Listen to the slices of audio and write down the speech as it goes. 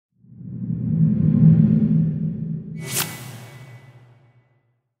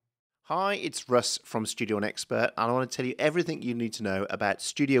Hi, it's Russ from Studio One Expert, and I want to tell you everything you need to know about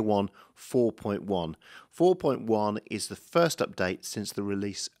Studio One 4.1. 4.1 is the first update since the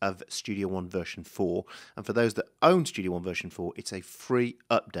release of Studio One version 4, and for those that own Studio One version 4, it's a free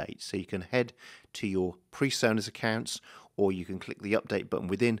update, so you can head to your PreSonus accounts, or you can click the update button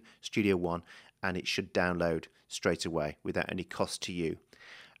within Studio One, and it should download straight away without any cost to you.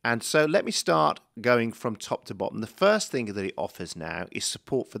 And so let me start going from top to bottom. The first thing that it offers now is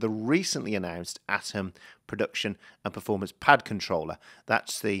support for the recently announced Atom production and performance pad controller.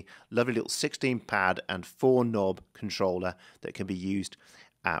 That's the lovely little 16 pad and 4 knob controller that can be used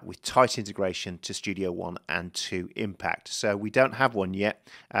with tight integration to Studio One and to Impact. So we don't have one yet.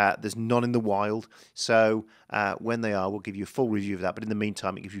 There's none in the wild. So when they are, we'll give you a full review of that. But in the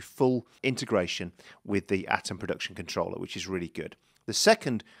meantime, it gives you full integration with the Atom production controller, which is really good. The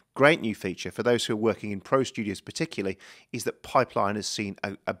second great new feature for those who are working in Pro Studios particularly is that Pipeline has seen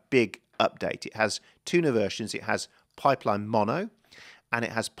a big update. It has two new versions. It has Pipeline Mono and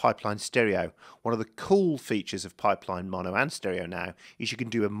it has Pipeline Stereo. One of the cool features of Pipeline Mono and Stereo now is you can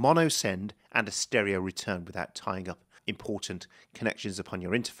do a mono send and a stereo return without tying up important connections upon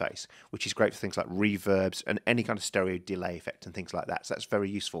your interface, which is great for things like reverbs and any kind of stereo delay effect and things like that. So that's very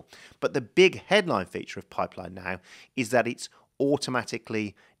useful. But the big headline feature of Pipeline now is that it's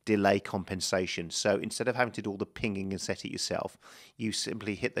automatically delay compensation. So instead of having to do all the pinging and set it yourself, you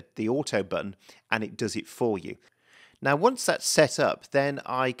simply hit the auto button and it does it for you. Now once that's set up, then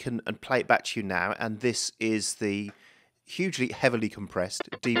I can play it back to you now, and this is the hugely heavily compressed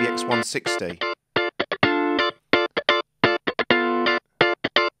DBX 160.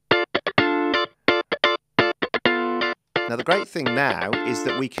 Now the great thing now is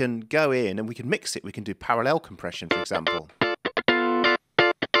that we can go in and we can mix it. We can do parallel compression, for example.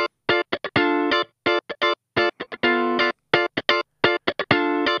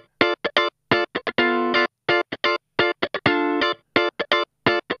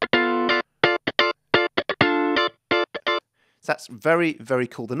 So that's very, very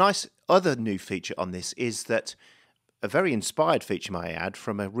cool. The nice other new feature on this is that a very inspired feature, may I add,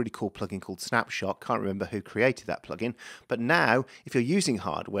 from a really cool plugin called Snapshot. Can't remember who created that plugin. But now, if you're using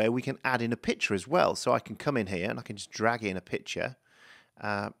hardware, we can add in a picture as well. So I can come in here and I can just drag in a picture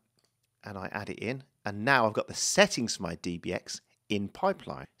and I add it in. And now I've got the settings for my DBX in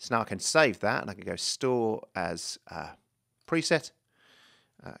Pipeline. So now I can save that and I can go store as preset,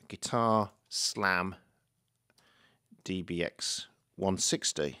 guitar, slam, DBX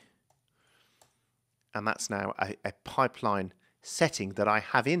 160, and that's now a Pipeline setting that I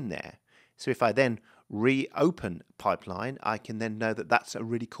have in there. So if I then reopen Pipeline, I can then know that that's a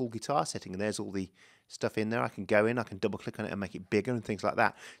really cool guitar setting, and there's all the stuff in there. I can go in, I can double click on it and make it bigger and things like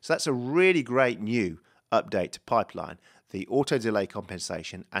that. So that's a really great new update to Pipeline, the auto delay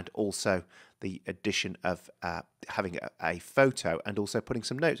compensation and also the addition of having a photo and also putting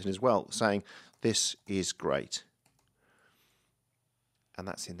some notes in as well saying this is great. And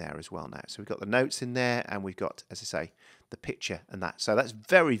that's in there as well now. So we've got the notes in there and we've got, as I say, the picture and that. So that's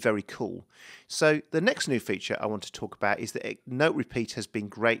very, very cool. So the next new feature I want to talk about is that note repeat has been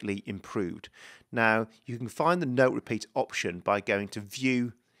greatly improved. Now you can find the note repeat option by going to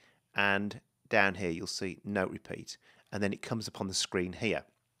view, and down here you'll see note repeat, and then it comes up on the screen here.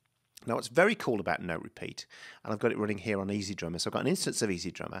 Now what's very cool about note repeat, and I've got it running here on Easy Drummer, so I've got an instance of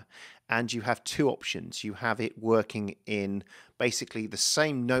Easy Drummer, and you have two options. You have it working in basically the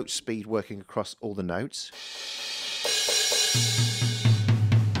same note speed working across all the notes.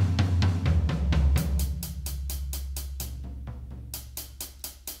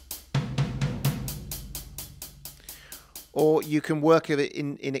 Or you can work it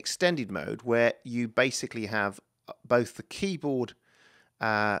in extended mode, where you basically have both the keyboard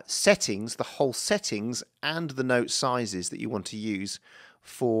settings, the whole settings, and the note sizes that you want to use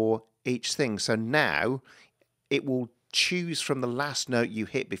for each thing. So now it will choose from the last note you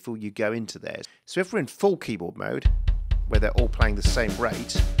hit before you go into there. So if we're in full keyboard mode, where they're all playing the same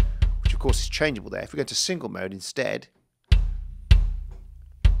rate, which of course is changeable there, if we go to single mode instead,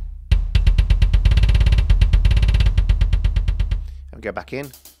 and go back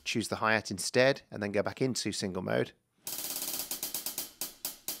in, choose the hi-hat instead, and then go back into single mode,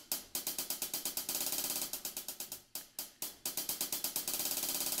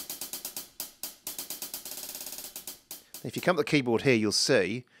 if you come to the keyboard here, you'll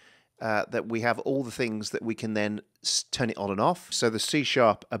see that we have all the things that we can then turn it on and off. So the C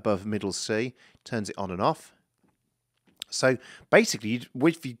sharp above middle C turns it on and off. So basically,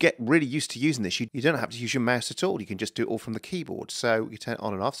 if you get really used to using this, you don't have to use your mouse at all. You can just do it all from the keyboard. So you turn it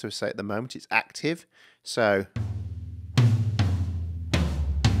on and off. So say at the moment it's active. So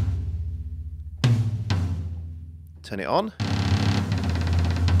turn it on.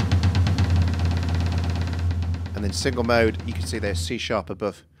 And then single mode, you can see there's C sharp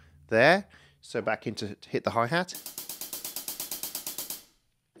above there. So back into to hit the hi-hat.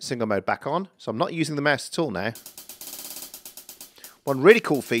 Single mode back on. So I'm not using the mouse at all now. One really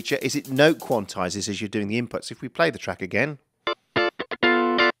cool feature is it note quantizes as you're doing the inputs. If we play the track again.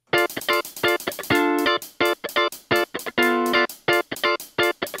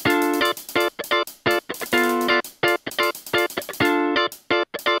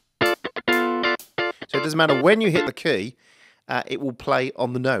 So it doesn't matter when you hit the key, it will play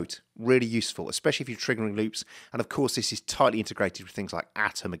on the note. Really useful, especially if you're triggering loops. And of course, this is tightly integrated with things like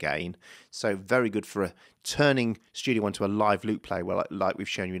Atom again. So very good for turning Studio One to a live loop play, well, like we've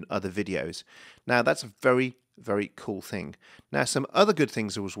shown you in other videos. Now, that's a very, very cool thing. Now, some other good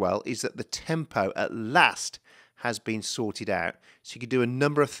things as well is that the tempo at last has been sorted out. So you can do a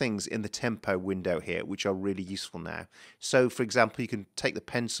number of things in the tempo window here, which are really useful now. So, for example, you can take the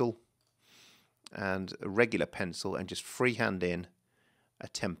pencil and a regular pencil and just freehand in a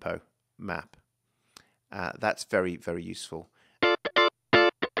tempo map. That's very, very useful.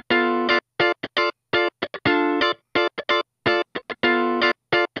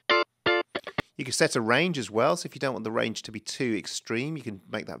 You can set a range as well, so if you don't want the range to be too extreme, you can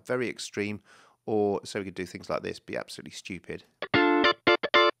make that very extreme, or so we could do things like this, be absolutely stupid.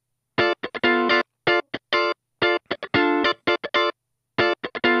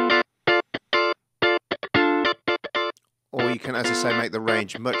 Or you can, as I say, make the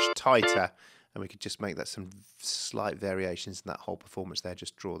range much tighter, and we could just make that some slight variations in that whole performance there,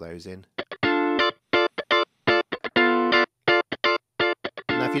 just draw those in.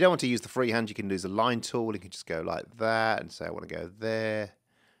 Now, if you don't want to use the freehand, you can use the line tool. You can just go like that and say, I want to go there,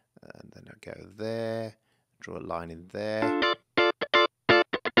 and then I'll go there, draw a line in there.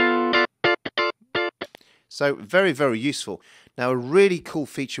 So very, very useful. Now, a really cool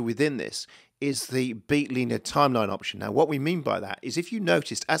feature within this is the beat linear timeline option. Now, what we mean by that is if you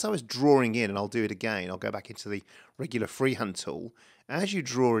noticed, as I was drawing in, and I'll do it again, I'll go back into the regular freehand tool, as you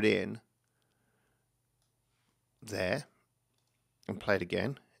draw it in, there, and play it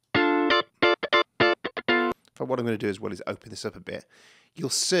again. So what I'm going to do as well is open this up a bit.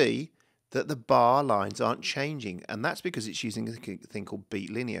 You'll see that the bar lines aren't changing, and that's because it's using a thing called beat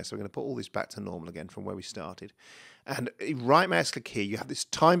linear. So we're going to put all this back to normal again from where we started. And right mouse click here, you have this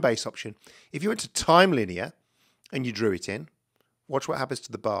time base option. If you went to time linear and you drew it in, watch what happens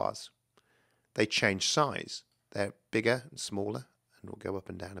to the bars. They change size. They're bigger and smaller, and we'll go up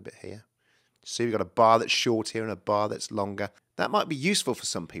and down a bit here. See, we've got a bar that's short here and a bar that's longer. That might be useful for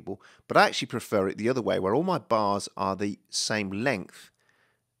some people, but I actually prefer it the other way, where all my bars are the same length.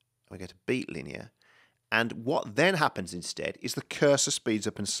 We go to beat linear, and what then happens instead is the cursor speeds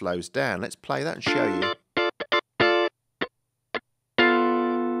up and slows down. Let's play that and show you.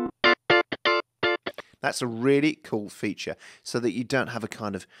 That's a really cool feature, so that you don't have a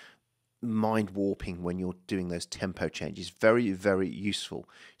kind of mind warping when you're doing those tempo changes. Very, very useful.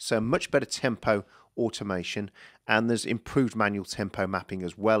 So much better tempo automation, and there's improved manual tempo mapping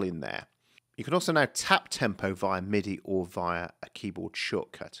as well in there. You can also now tap tempo via MIDI or via a keyboard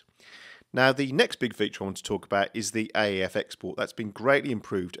shortcut. Now, the next big feature I want to talk about is the AAF export. That's been greatly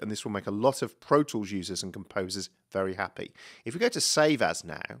improved, and this will make a lot of Pro Tools users and composers very happy. If we go to Save As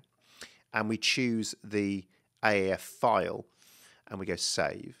now, and we choose the AAF file, and we go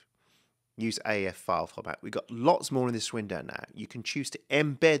Save, use AAF file format, we've got lots more in this window now. You can choose to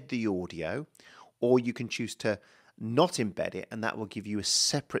embed the audio, or you can choose to not embed it, and that will give you a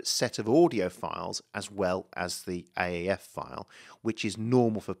separate set of audio files as well as the AAF file, which is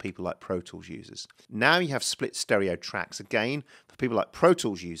normal for people like Pro Tools users. Now you have split stereo tracks. Again, for people like Pro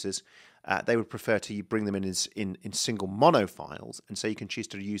Tools users, they would prefer to bring them in single mono files, and so you can choose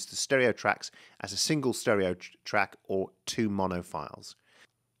to use the stereo tracks as a single stereo track or two mono files.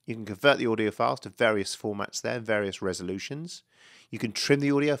 You can convert the audio files to various formats there, various resolutions. You can trim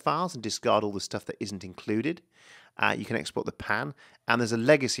the audio files and discard all the stuff that isn't included. You can export the pan, and there's a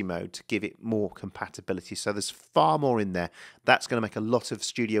legacy mode to give it more compatibility. So there's far more in there. That's going to make a lot of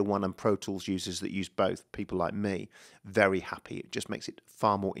Studio One and Pro Tools users that use both, people like me, very happy. It just makes it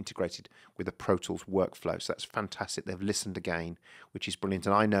far more integrated with the Pro Tools workflow. So that's fantastic. They've listened again, which is brilliant.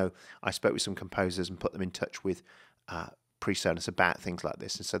 And I know I spoke with some composers and put them in touch with PreSonus about things like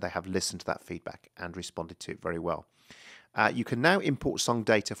this, and so they have listened to that feedback and responded to it very well. You can now import song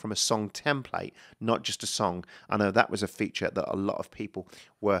data from a song template, not just a song. I know that was a feature that a lot of people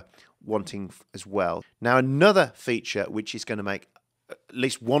were wanting as well. Now, another feature which is going to make at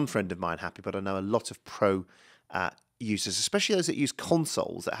least one friend of mine happy, but I know a lot of pro users, especially those that use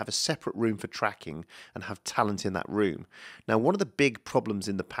consoles that have a separate room for tracking and have talent in that room. Now, one of the big problems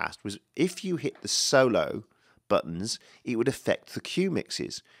in the past was if you hit the solo buttons, it would affect the cue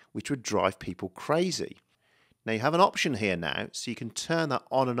mixes, which would drive people crazy. Now, you have an option here now, so you can turn that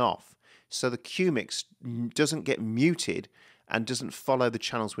on and off, so the cue mix doesn't get muted and doesn't follow the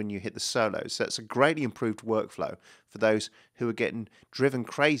channels when you hit the solos. So it's a greatly improved workflow for those who are getting driven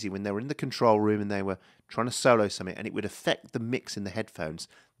crazy when they were in the control room and they were trying to solo something and it would affect the mix in the headphones.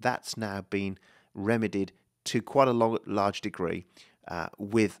 That's now been remedied to quite a large degree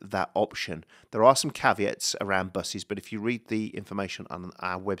with that option. There are some caveats around buses, but if you read the information on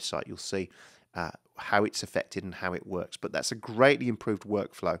our website, you'll see how it's affected and how it works. But that's a greatly improved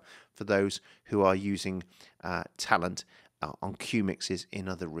workflow for those who are using talent on cue mixes in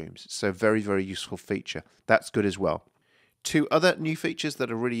other rooms. So very, very useful feature. That's good as well. Two other new features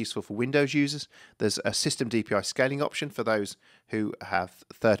that are really useful for Windows users. There's a system DPI scaling option for those who have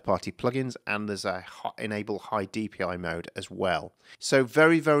third-party plugins, and there's a enable high DPI mode as well. So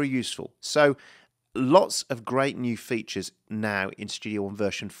very, very useful. So lots of great new features now in Studio One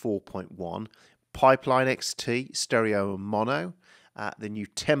version 4.1. Pipeline XT, stereo and mono, the new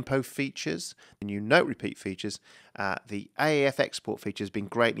tempo features, the new note repeat features, the AAF export feature has been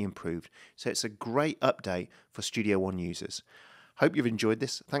greatly improved. So it's a great update for Studio One users. Hope you've enjoyed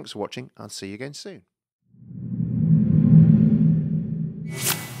this. Thanks for watching. I'll see you again soon.